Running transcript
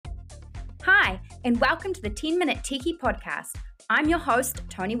and welcome to the 10-Minute Techie Podcast. I'm your host,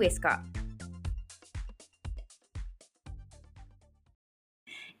 Tony Westcott.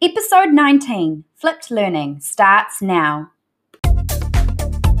 Episode 19, Flipped Learning, starts now.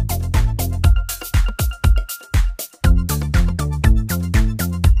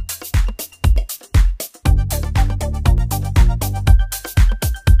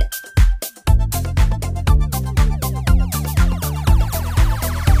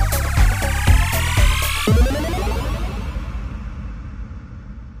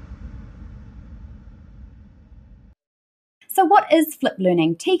 So what is flipped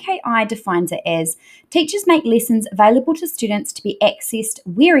learning? TKI defines it as teachers make lessons available to students to be accessed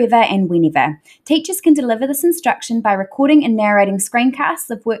wherever and whenever. Teachers can deliver this instruction by recording and narrating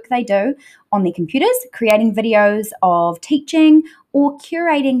screencasts of work they do on their computers, creating videos of teaching, or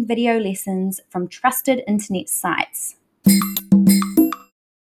curating video lessons from trusted internet sites.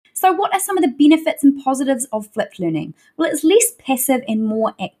 So what are some of the benefits and positives of flipped learning? Well, it's less passive and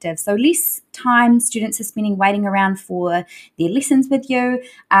more active. So less time students are spending waiting around for their lessons with you.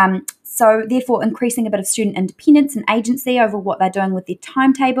 So therefore increasing a bit of student independence and agency over what they're doing with their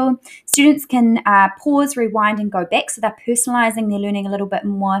timetable. Students can pause, rewind and go back. So they're personalising their learning a little bit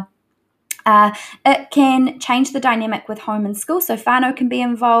more. It can change the dynamic with home and school. So whānau can be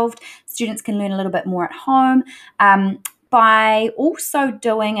involved. Students can learn a little bit more at home. By also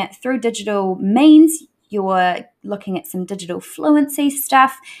doing it through digital means, you're looking at some digital fluency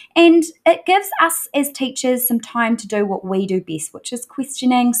stuff, and it gives us as teachers some time to do what we do best, which is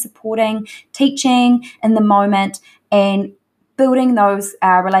questioning, supporting, teaching in the moment, and building those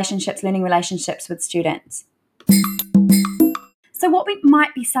learning relationships with students. So what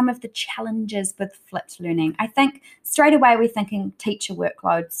might be some of the challenges with flipped learning? I think straight away we're thinking teacher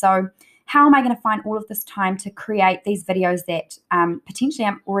workload. So how am I going to find all of this time to create these videos that potentially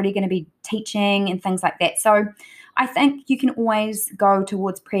I'm already going to be teaching and things like that? So I think you can always go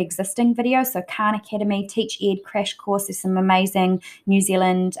towards pre-existing videos. So Khan Academy, Teach Ed, Crash Course. There's some amazing New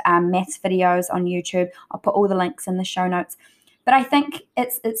Zealand maths videos on YouTube. I'll put all the links in the show notes. But I think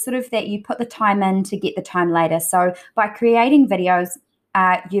it's sort of that you put the time in to get the time later. So by creating videos,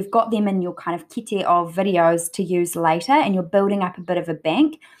 you've got them in your kind of kete of videos to use later, and you're building up a bit of a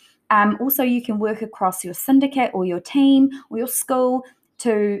bank. Also, you can work across your syndicate or your team or your school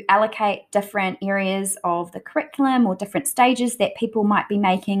to allocate different areas of the curriculum or different stages that people might be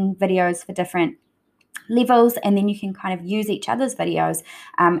making videos for different levels, and then you can kind of use each other's videos,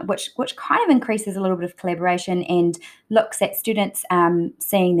 which kind of increases a little bit of collaboration and looks at students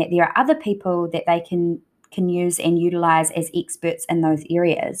seeing that there are other people that they can use and utilize as experts in those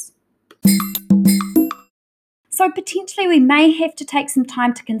areas. So potentially we may have to take some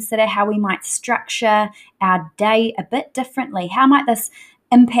time to consider how we might structure our day a bit differently. How might this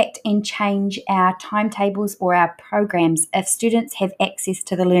impact and change our timetables or our programs if students have access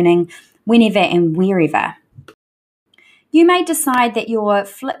to the learning whenever and wherever? You may decide that your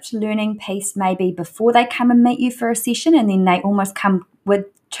flipped learning piece may be before they come and meet you for a session, and then they almost come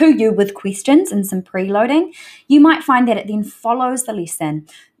to you with questions and some preloading. You might find that it then follows the lesson.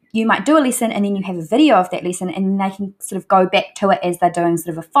 You might do a lesson and then you have a video of that lesson, and then they can sort of go back to it as they're doing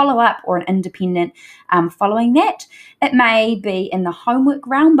sort of a follow-up or an independent following that. It may be in the homework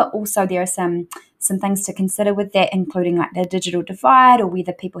realm, but also there are some things to consider with that, including like the digital divide or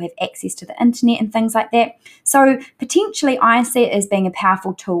whether people have access to the internet and things like that. So potentially I see it as being a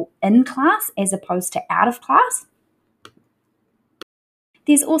powerful tool in class as opposed to out of class.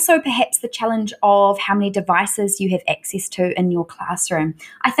 There's also perhaps the challenge of how many devices you have access to in your classroom.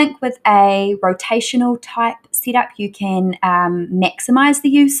 I think with a rotational type setup, you can maximize the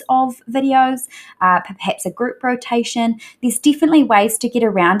use of videos, perhaps a group rotation. There's definitely ways to get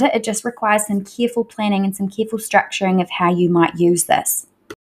around it. It just requires some careful planning and some careful structuring of how you might use this.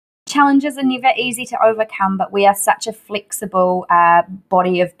 Challenges are never easy to overcome, but we are such a flexible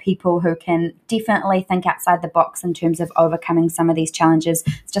body of people who can definitely think outside the box in terms of overcoming some of these challenges.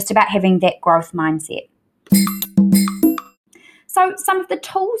 It's just about having that growth mindset. So some of the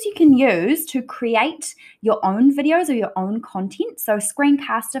tools you can use to create your own videos or your own content. So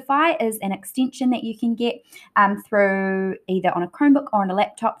Screencastify is an extension that you can get through either on a Chromebook or on a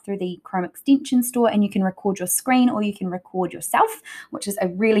laptop through the Chrome extension store, and you can record your screen or you can record yourself, which is a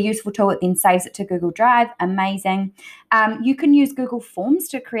really useful tool. It then saves it to Google Drive. Amazing. You can use Google Forms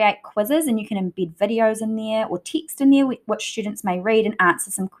to create quizzes, and you can embed videos in there or text in there which students may read and answer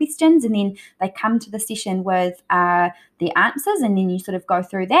some questions, and then they come to the session with the answers, and then you sort of go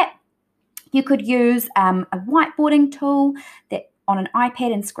through that. You could use a whiteboarding tool that on an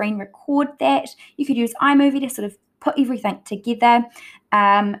iPad and screen record that. You could use iMovie to sort of put everything together.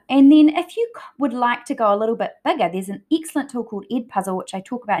 And then if you would like to go a little bit bigger, there's an excellent tool called Edpuzzle, which I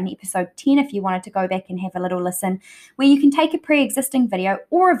talk about in episode 10 if you wanted to go back and have a little listen, where you can take a pre-existing video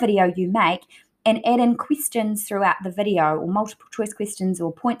or a video you make and add in questions throughout the video, or multiple choice questions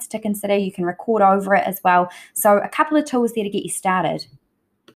or points to consider. You can record over it as well. So a couple of tools there to get you started.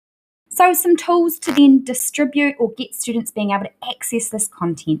 So some tools to then distribute or get students being able to access this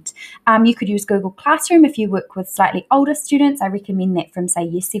content. You could use Google Classroom if you work with slightly older students. I recommend that from, say,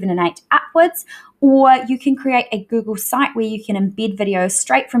 year 7 and 8 upwards. Or you can create a Google site where you can embed videos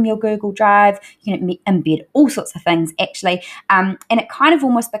straight from your Google Drive. You can embed all sorts of things, actually. And it kind of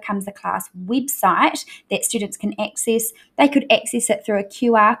almost becomes a class website that students can access. They could access it through a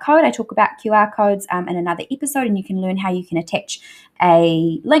QR code. I talk about QR codes in another episode, and you can learn how you can attach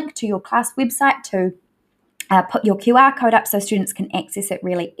a link to your class website to put your QR code up so students can access it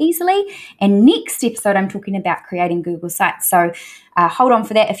really easily. And next episode, I'm talking about creating Google Sites. So hold on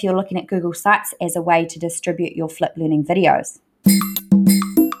for that if you're looking at Google Sites as a way to distribute your Flip Learning videos.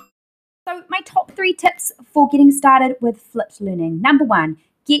 So my top 3 tips for getting started with Flipped Learning. Number 1,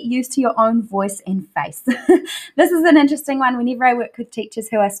 get used to your own voice and face. This is an interesting one. Whenever I work with teachers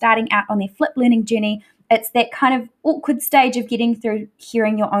who are starting out on their Flip Learning journey, it's that kind of awkward stage of getting through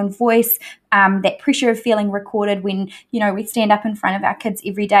hearing your own voice, that pressure of feeling recorded when, we stand up in front of our kids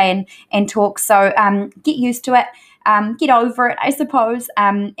every day and talk. So get used to it, get over it, I suppose,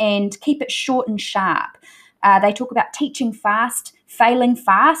 and keep it short and sharp. They talk about teaching fast, failing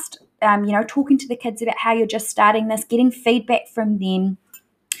fast, talking to the kids about how you're just starting this, getting feedback from them.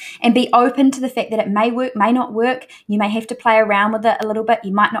 And be open to the fact that it may work, may not work. You may have to play around with it a little bit.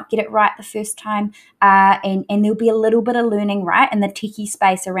 You might not get it right the first time. And there'll be a little bit of learning, right, in the techie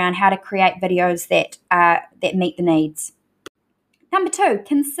space around how to create videos that meet the needs. Number 2,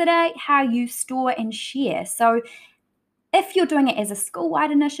 consider how you store and share. So if you're doing it as a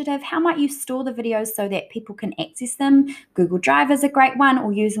school-wide initiative, how might you store the videos so that people can access them? Google Drive is a great one,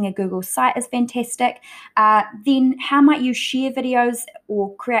 or using a Google site is fantastic. Then how might you share videos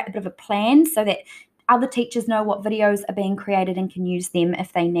or create a bit of a plan so that other teachers know what videos are being created and can use them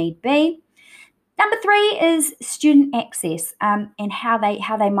if they need be? Number 3 is student access and how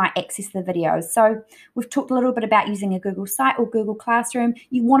they might access the videos. So we've talked a little bit about using a Google site or Google Classroom.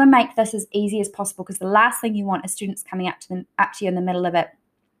 You want to make this as easy as possible, because the last thing you want is students coming up to you in the middle of it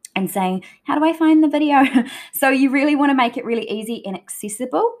and saying, how do I find the video? So you really want to make it really easy and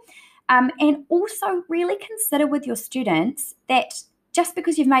accessible. And also really consider with your students that just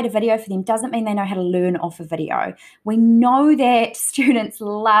because you've made a video for them doesn't mean they know how to learn off a video. We know that students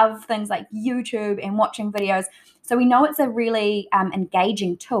love things like YouTube and watching videos. So we know it's a really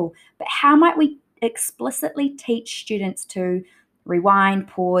engaging tool. But how might we explicitly teach students to rewind,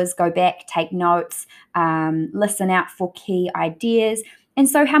 pause, go back, take notes, listen out for key ideas? And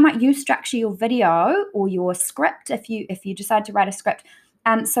so how might you structure your video or your script if you decide to write a script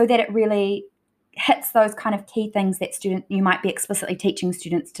so that it really hits those kind of key things that you might be explicitly teaching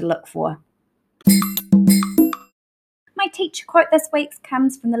students to look for. My teacher quote this week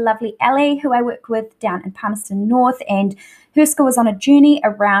comes from the lovely Ellie, who I work with down in Palmerston North, and her school is on a journey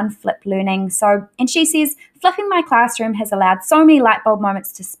around Flip Learning. And she says, flipping my classroom has allowed so many light bulb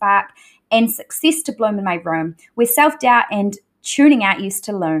moments to spark and success to bloom in my room, where self-doubt and tuning out used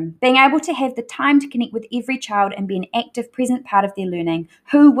to loom. Being able to have the time to connect with every child and be an active, present part of their learning.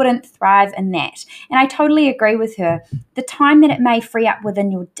 Who wouldn't thrive in that? And I totally agree with her. The time that it may free up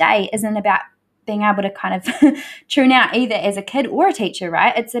within your day isn't about being able to kind of tune out either as a kid or a teacher,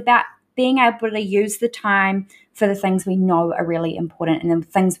 right? It's about being able to use the time for the things we know are really important and the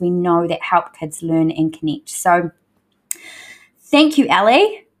things we know that help kids learn and connect. So thank you,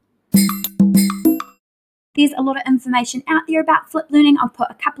 Ellie. There's a lot of information out there about Flip Learning. I'll put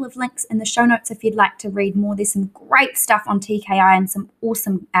a couple of links in the show notes if you'd like to read more. There's some great stuff on TKI and some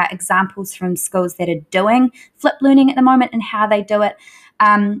awesome examples from schools that are doing Flip Learning at the moment and how they do it.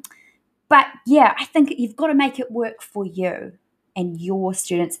 But yeah, I think you've got to make it work for you and your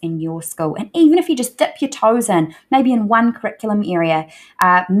students in your school. And even if you just dip your toes in, maybe in one curriculum area,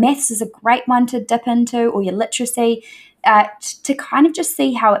 maths is a great one to dip into, or your literacy, to kind of just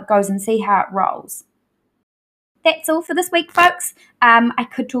see how it goes and see how it rolls. That's all for this week, folks. I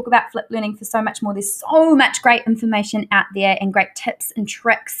could talk about Flip Learning for so much more. There's so much great information out there and great tips and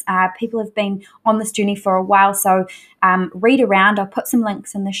tricks. People have been on this journey for a while, so read around. I'll put some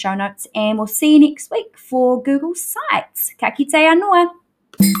links in the show notes, and we'll see you next week for Google Sites. Ka kite anō.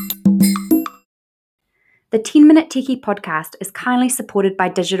 The 10-Minute Techie podcast is kindly supported by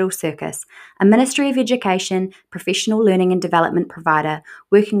Digital Circus, a Ministry of Education professional learning and development provider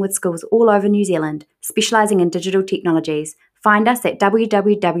working with schools all over New Zealand, specialising in digital technologies. Find us at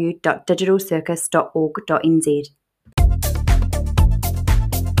www.digitalcircus.org.nz.